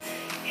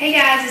Hey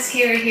guys, it's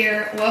Kari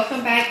here.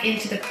 Welcome back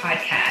into the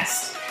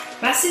podcast.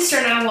 My sister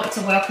and I want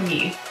to welcome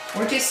you.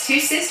 We're just two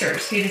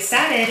sisters who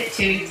decided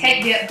to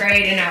take the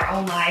upgrade in our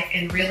own life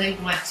and really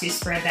want to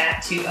spread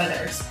that to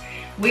others.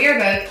 We are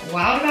both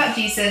wild about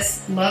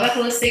Jesus, love a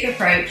holistic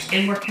approach,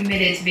 and we're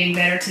committed to being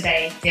better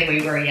today than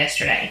we were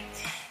yesterday.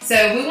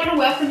 So we want to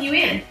welcome you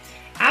in.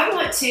 I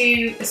want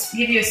to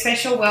give you a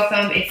special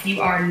welcome if you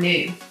are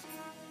new.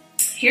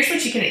 Here's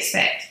what you can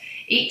expect.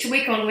 Each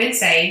week on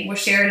Wednesday, we'll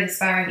share an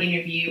inspiring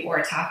interview or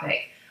a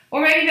topic,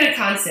 or maybe even a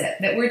concept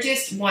that we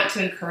just want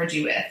to encourage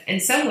you with.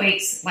 And some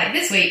weeks, like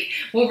this week,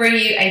 we'll bring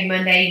you a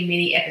Monday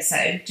mini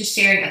episode, just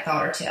sharing a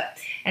thought or tip.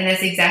 And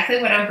that's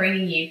exactly what I'm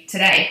bringing you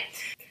today.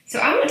 So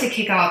I want to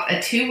kick off a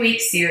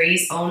 2-week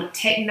series on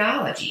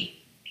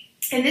technology.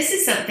 And this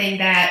is something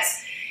that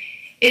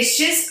is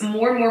just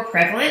more and more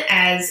prevalent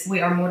as we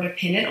are more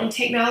dependent on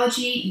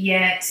technology,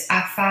 yet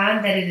I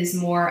find that it is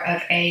more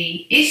of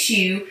a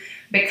issue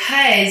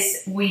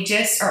because we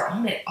just are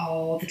on it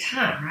all the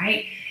time,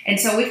 right? And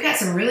so we've got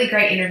some really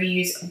great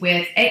interviews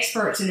with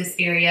experts in this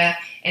area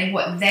and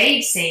what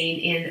they've seen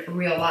in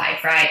real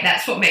life, right?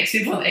 That's what makes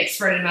people an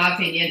expert, in my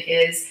opinion,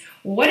 is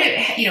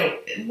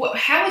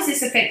how is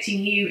this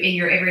affecting you in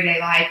your everyday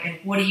life, and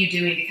what are you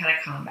doing to kind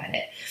of combat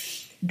it?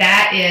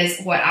 That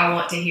is what I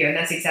want to hear, and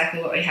that's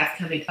exactly what we have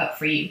coming up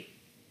for you.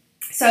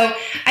 So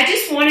I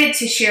just wanted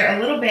to share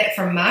a little bit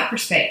from my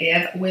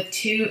perspective with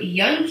 2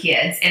 young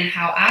kids and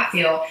how I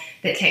feel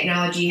that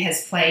technology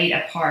has played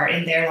a part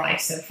in their life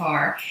so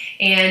far.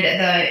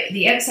 And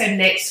the episode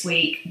next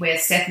week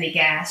with Stephanie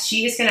Gass,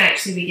 she is going to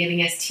actually be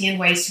giving us 10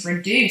 ways to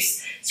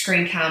reduce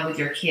screen time with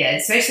your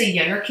kids, especially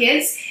younger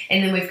kids.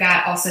 And then we've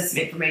got also some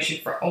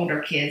information for older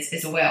kids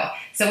as well.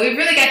 So we've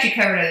really got you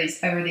covered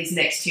over these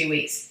next 2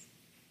 weeks.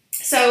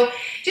 So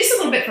just a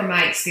little bit from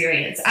my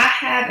experience. I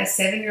have a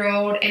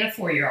 7-year-old and a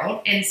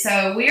 4-year-old, and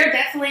so we are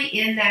definitely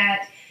in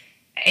that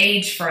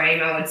age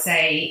frame, I would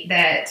say,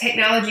 that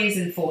technology is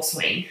in full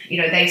swing.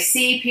 You know, they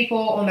see people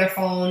on their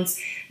phones,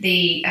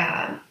 the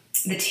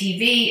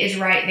TV is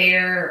right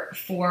there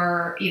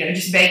for,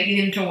 just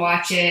begging them to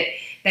watch it.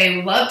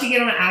 They love to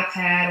get on an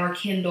iPad or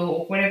Kindle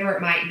or whatever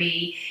it might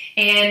be,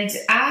 and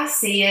I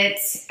see it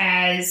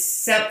as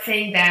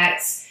something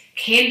that's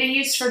can be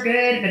used for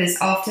good, but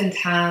is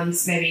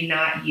oftentimes maybe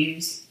not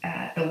used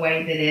the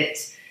way that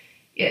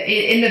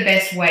in the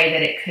best way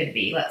that it could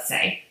be, let's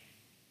say.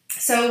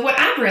 So what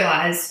I've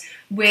realized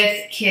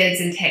with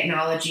kids and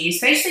technology,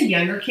 especially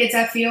younger kids,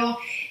 I feel,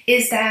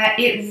 is that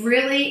it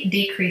really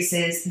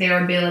decreases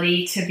their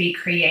ability to be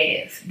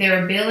creative,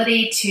 their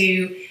ability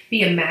to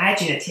be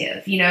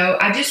imaginative.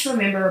 I just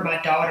remember my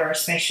daughter,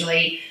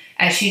 especially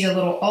as she's a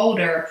little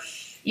older,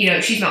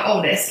 she's my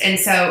oldest. And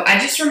so I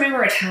just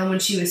remember a time when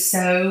she was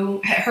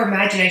her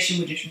imagination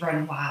would just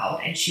run wild,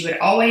 and she would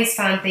always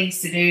find things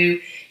to do.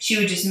 She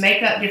would just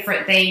make up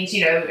different things.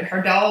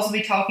 Her dolls would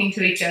be talking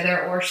to each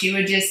other, or she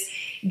would just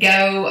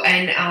go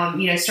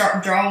and,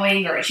 start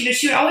drawing, or,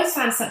 she would always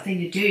find something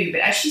to do. But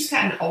as she's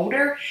gotten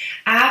older,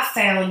 I've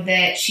found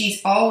that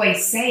she's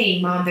always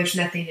saying, "Mom, there's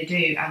nothing to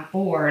do. I'm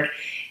bored.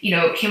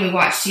 Can we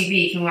watch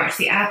TV? Can we watch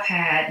the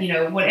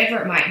iPad?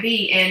 Whatever it might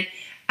be." And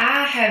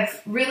I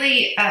have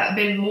really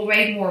been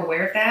made more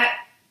aware of that,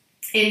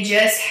 and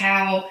just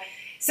how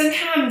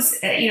sometimes,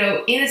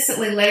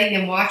 innocently letting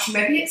them watch,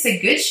 maybe it's a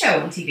good show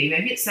on TV,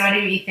 maybe it's not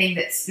anything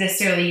that's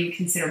necessarily you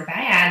consider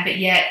bad, but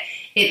yet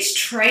it's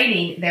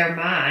training their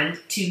mind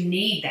to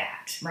need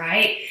that,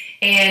 right?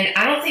 And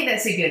I don't think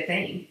that's a good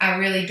thing. I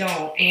really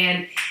don't.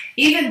 And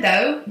even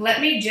though, let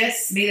me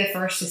just be the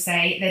first to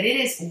say that it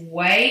is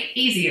way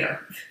easier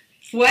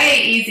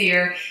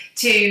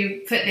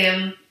to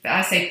turn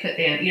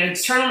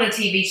on a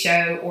TV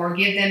show or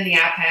give them the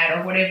iPad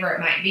or whatever it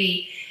might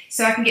be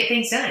so I can get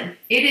things done.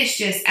 It is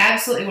just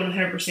absolutely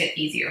 100%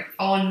 easier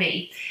on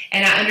me.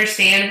 And I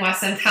understand why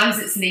sometimes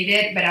it's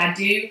needed, but I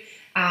do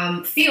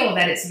feel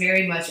that it's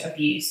very much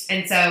abused.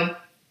 And so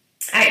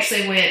I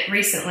actually went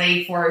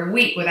recently for a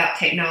week without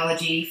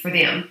technology for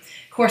them.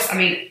 Of course,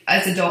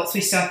 as adults,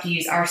 we still have to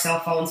use our cell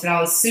phones, but I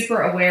was super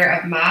aware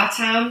of my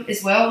time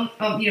as well,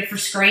 for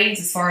screens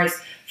as far as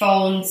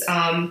phones.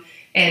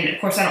 And of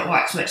course, I don't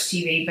watch much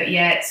TV, but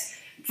yet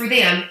for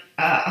them,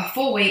 a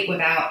full week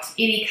without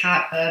any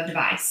type of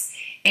device.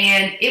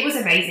 And it was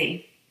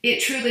amazing. It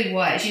truly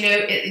was.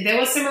 There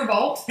was some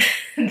revolt.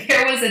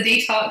 There was a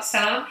detox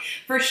time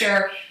for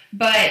sure.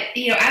 But,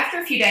 after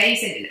a few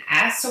days, they didn't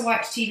ask to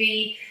watch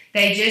TV.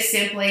 They just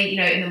simply,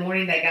 in the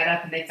morning they got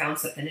up and they found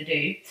something to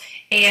do.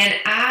 And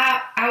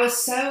I was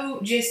so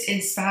just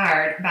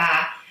inspired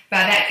by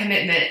that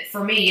commitment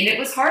for me. And it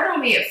was hard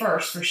on me at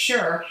first, for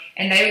sure.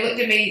 And they looked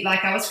at me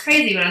like I was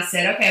crazy when I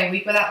said, okay, a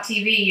week without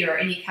TV or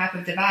any type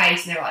of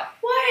device. And they're like,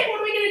 what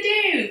are we going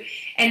to do?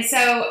 And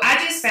so I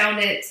just found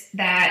it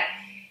that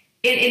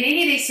in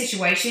any of these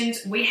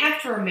situations, we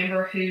have to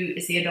remember who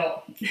is the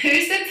adult,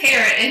 who's the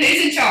parent, and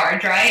who's in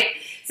charge, right?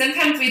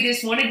 Sometimes we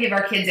just want to give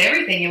our kids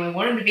everything and we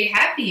want them to be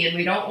happy and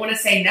we don't want to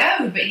say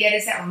no, but yet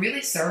is that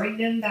really serving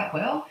them that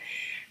well?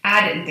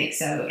 I didn't think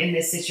so in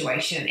this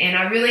situation. And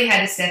I really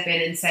had to step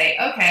in and say,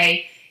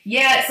 okay,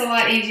 yeah, it's a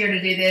lot easier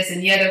to do this,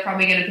 and yeah, they're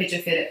probably going to pitch a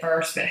fit at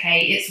first, but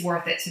hey, it's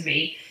worth it to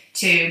me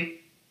to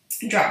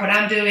drop what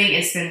I'm doing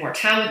and spend more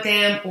time with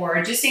them,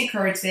 or just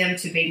encourage them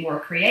to be more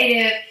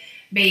creative,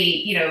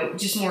 be,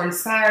 just more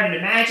inspired and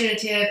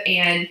imaginative.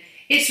 And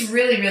it's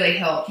really, really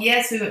helped.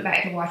 Yes, we went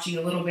back to watching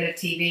a little bit of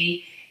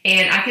TV,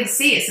 and I can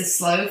see it's a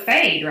slow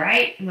fade,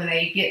 right? When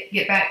they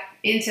get back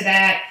into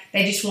that,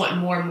 they just want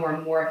more and more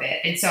and more of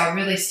it. And so I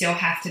really still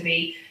have to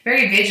be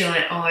very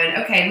vigilant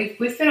on, okay,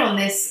 we've been on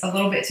this a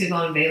little bit too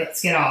long today.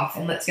 Let's get off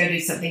and let's go do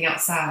something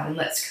outside and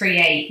let's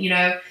create,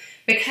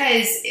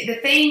 because the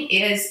thing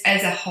is,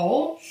 as a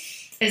whole,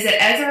 is that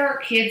as our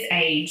kids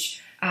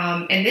age,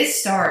 and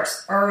this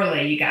starts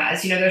early, you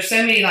guys, there's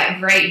so many like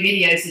great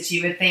videos that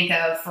you would think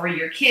of for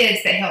your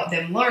kids that help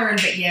them learn,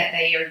 but yet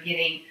they are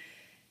getting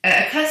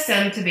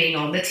accustomed to being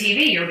on the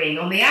TV or being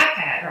on the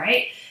iPad,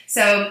 right?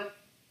 So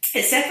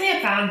it's definitely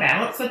a fine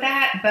balance with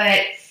that,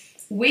 but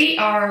we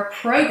are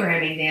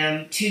programming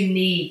them to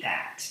need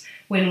that.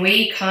 When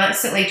we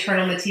constantly turn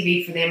on the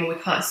TV for them and we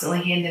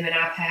constantly hand them an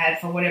iPad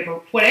for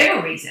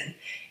whatever reason,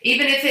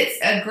 even if it's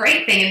a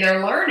great thing and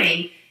they're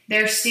learning,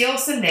 there's still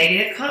some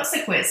negative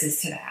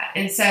consequences to that.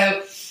 And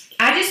so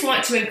I just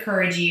want to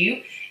encourage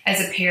you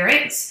as a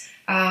parent,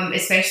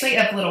 especially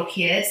of little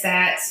kids,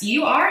 that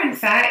you are in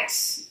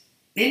fact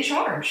in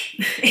charge,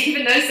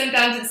 even though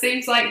sometimes it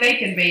seems like they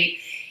can be.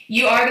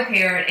 You are the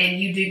parent and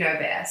you do know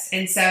best.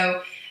 And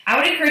so I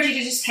would encourage you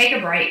to just take a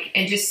break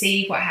and just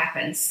see what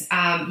happens.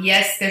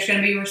 Yes, there's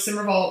going to be some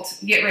revolt.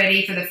 Get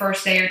ready for the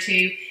first day or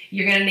two.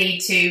 You're going to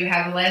need to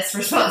have less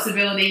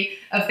responsibility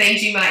of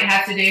things you might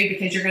have to do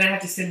because you're going to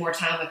have to spend more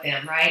time with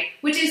them, right?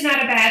 Which is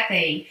not a bad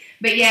thing.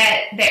 But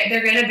yet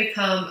they're going to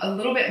become a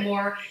little bit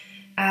more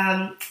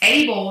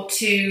able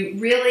to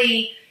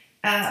really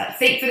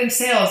think for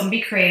themselves and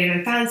be creative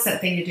and find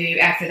something to do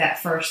after that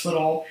first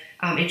little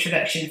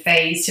introduction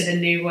phase to the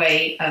new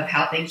way of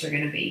how things are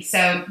going to be.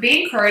 So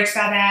be encouraged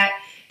by that.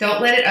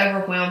 Don't let it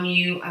overwhelm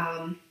you.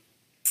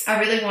 I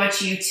really want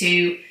you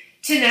to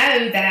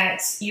know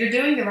that you're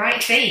doing the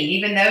right thing,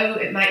 even though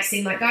it might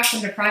seem like, gosh,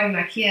 I'm depriving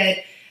my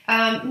kid.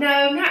 No,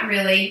 not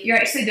really. You're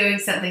actually doing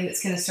something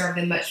that's going to serve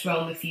them much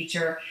well in the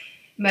future,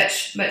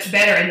 much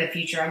better in the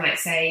future, I might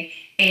say.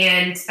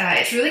 And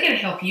it's really going to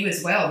help you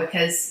as well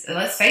because,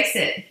 let's face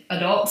it,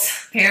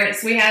 adults,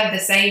 parents, we have the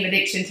same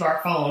addiction to our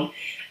phone.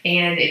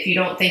 And if you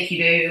don't think you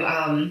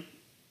do,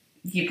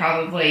 you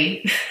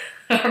probably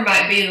or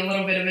might be in a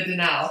little bit of a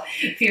denial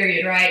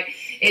period, right?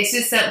 It's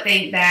just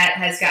something that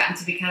has gotten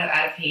to be kind of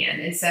out of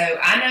hand. And so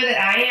I know that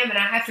I am, and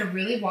I have to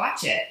really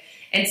watch it.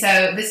 And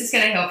so this is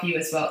going to help you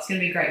as well. It's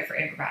going to be great for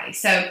everybody.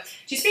 So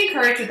just be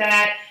encouraged with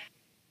that.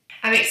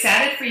 I'm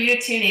excited for you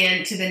to tune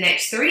in to the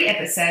next 3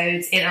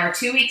 episodes in our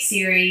 2-week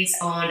series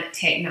on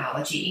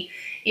technology.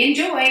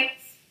 Enjoy!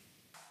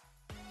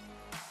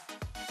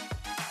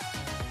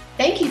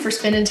 Thank you for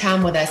spending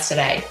time with us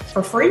today.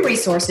 For free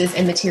resources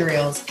and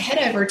materials, head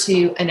over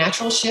to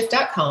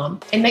anaturalshift.com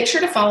and make sure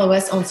to follow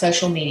us on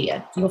social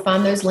media. You'll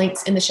find those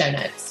links in the show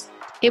notes.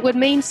 It would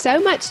mean so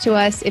much to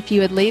us if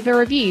you would leave a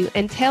review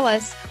and tell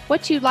us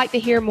what you'd like to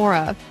hear more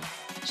of.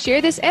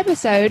 Share this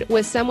episode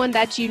with someone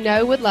that you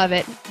know would love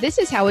it. This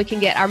is how we can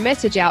get our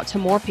message out to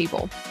more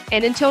people.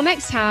 And until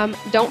next time,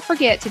 don't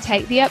forget to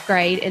take the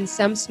upgrade in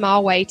some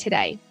small way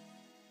today.